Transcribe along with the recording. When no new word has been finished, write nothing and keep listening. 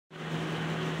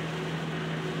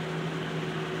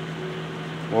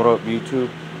What up, YouTube?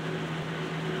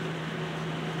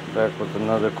 Back with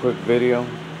another quick video.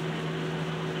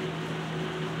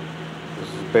 This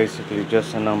is basically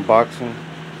just an unboxing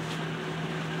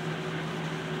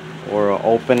or an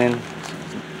opening.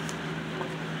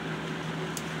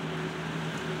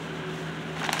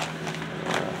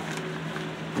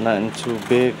 Nothing too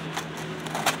big.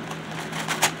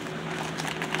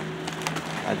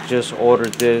 I just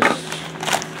ordered this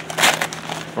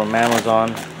from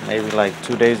Amazon maybe like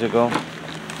 2 days ago.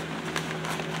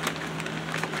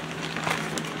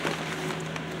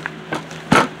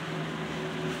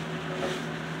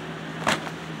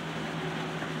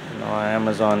 You know,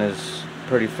 Amazon is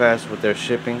pretty fast with their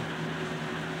shipping.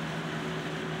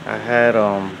 I had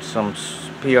some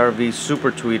PRV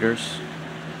super tweeters.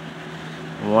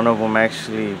 One of them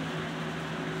actually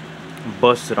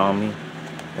busted on me.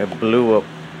 It blew up,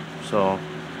 so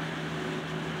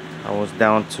I was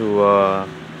down to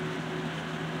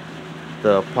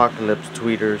the Apocalypse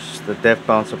tweeters, the Death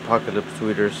Bounce Apocalypse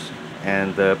tweeters,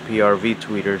 and the PRV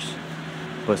tweeters.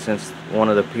 But since one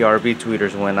of the PRV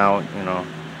tweeters went out, you know,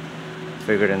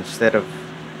 figured instead of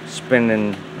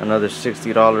spending another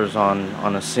 $60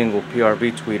 on a single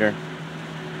PRV tweeter,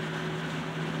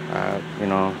 you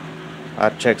know,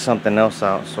 I'd check something else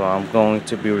out. So I'm going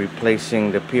to be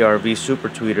replacing the PRV super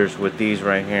tweeters with these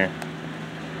right here.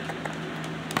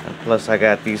 And plus I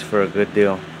got these for a good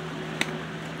deal.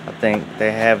 I think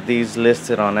they have these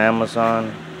listed on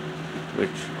Amazon, which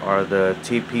are the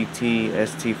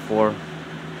Tpt-st4,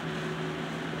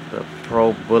 the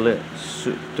Pro Bullet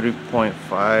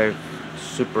 3.5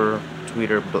 super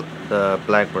tweeter, the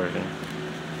black version.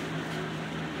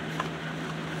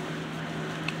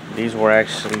 These were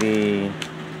actually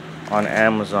on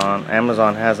Amazon.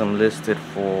 Amazon has them listed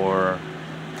for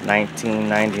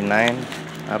 $19.99,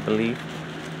 I believe,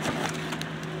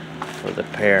 for the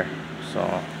pair.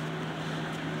 So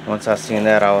once I seen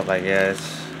that, I was like, yeah,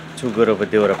 it's too good of a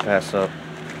deal to pass up.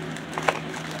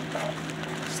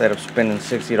 Instead of spending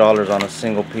 $60 on a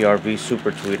single PRV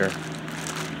super tweeter,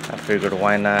 I figured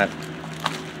why not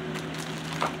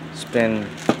spend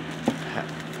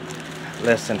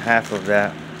less than half of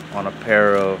that on a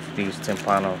pair of these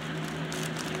Timpano.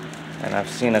 And I've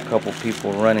seen a couple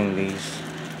people running these.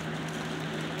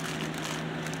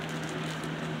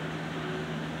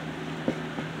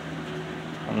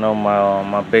 I know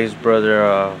my bass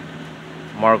brother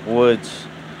Mark Woods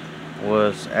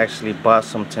was actually bought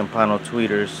some Timpano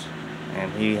tweeters,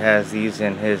 and he has these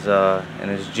in his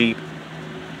Jeep,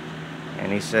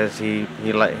 and he says he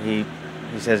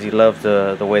says he loves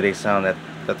the way they sound, that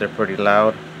they're pretty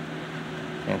loud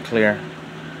and clear.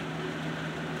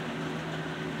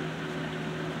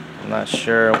 I'm not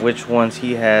sure which ones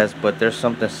he has, but there's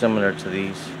something similar to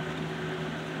these.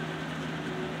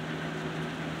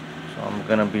 So I'm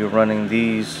gonna be running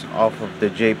these off of the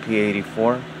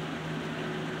JP84.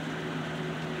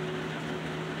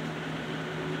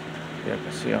 Yeah, I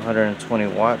can see 120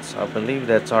 watts. I believe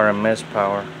that's RMS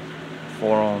power,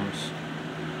 4 ohms.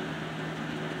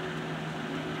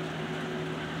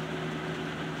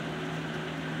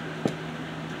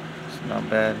 Not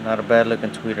bad, not a bad looking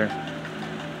tweeter.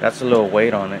 That's a little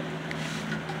weight on it.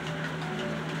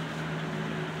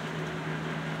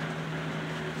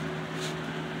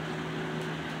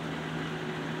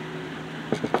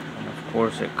 And of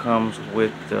course it comes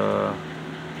with the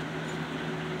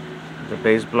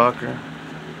bass blocker.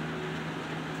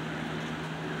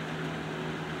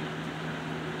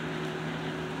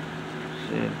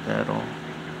 See if that'll.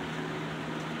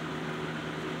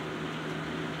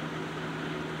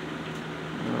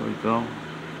 There we go.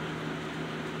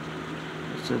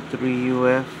 It's a 3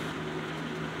 UF,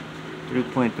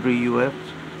 3.3 UF.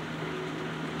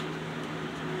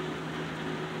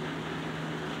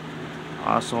 I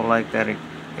also like that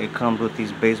it comes with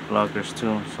these bass blockers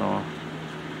too, so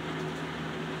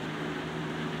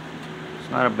it's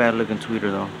not a bad looking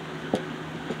tweeter though.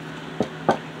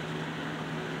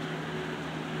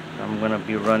 I'm gonna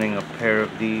be running a pair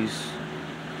of these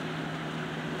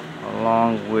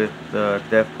along with the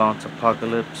Death Bounce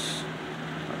Apocalypse.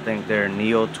 I think they're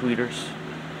Neo tweeters.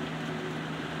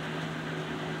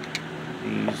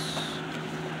 These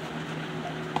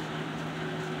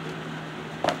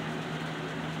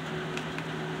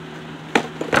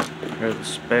here are the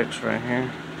specs right here.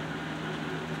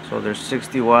 So there's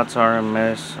 60 watts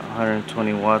RMS,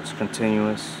 120 watts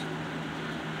continuous,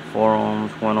 4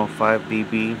 ohms, 105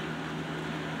 dB.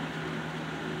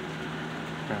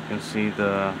 I can see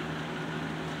they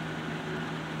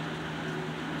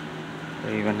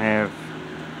even have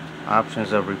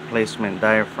options of replacement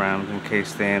diaphragms in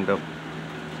case they end up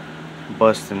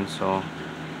busting. So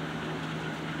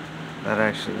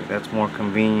that's more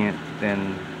convenient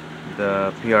than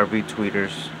the PRV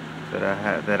tweeters that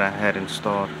I had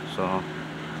installed. So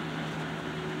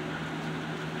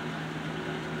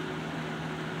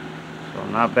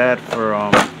not bad for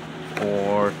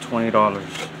 $20.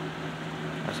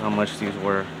 That's how much these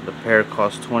were. The pair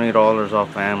cost $20 off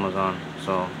of Amazon.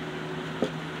 So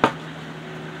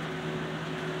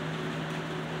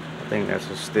I think that's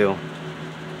a steal.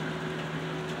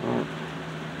 Well,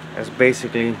 that's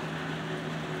basically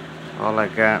all I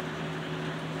got.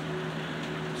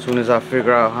 As soon as I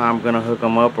figure out how I'm gonna hook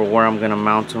them up or where I'm gonna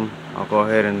mount them, I'll go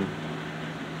ahead and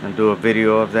do a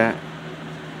video of that.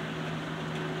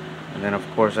 And then of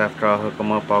course after I hook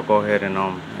them up, I'll go ahead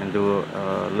and do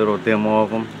a little demo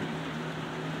of them.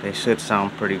 They should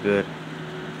sound pretty good.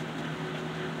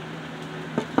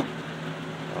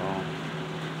 So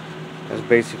that's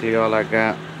basically all I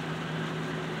got.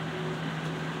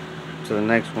 To the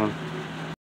next one.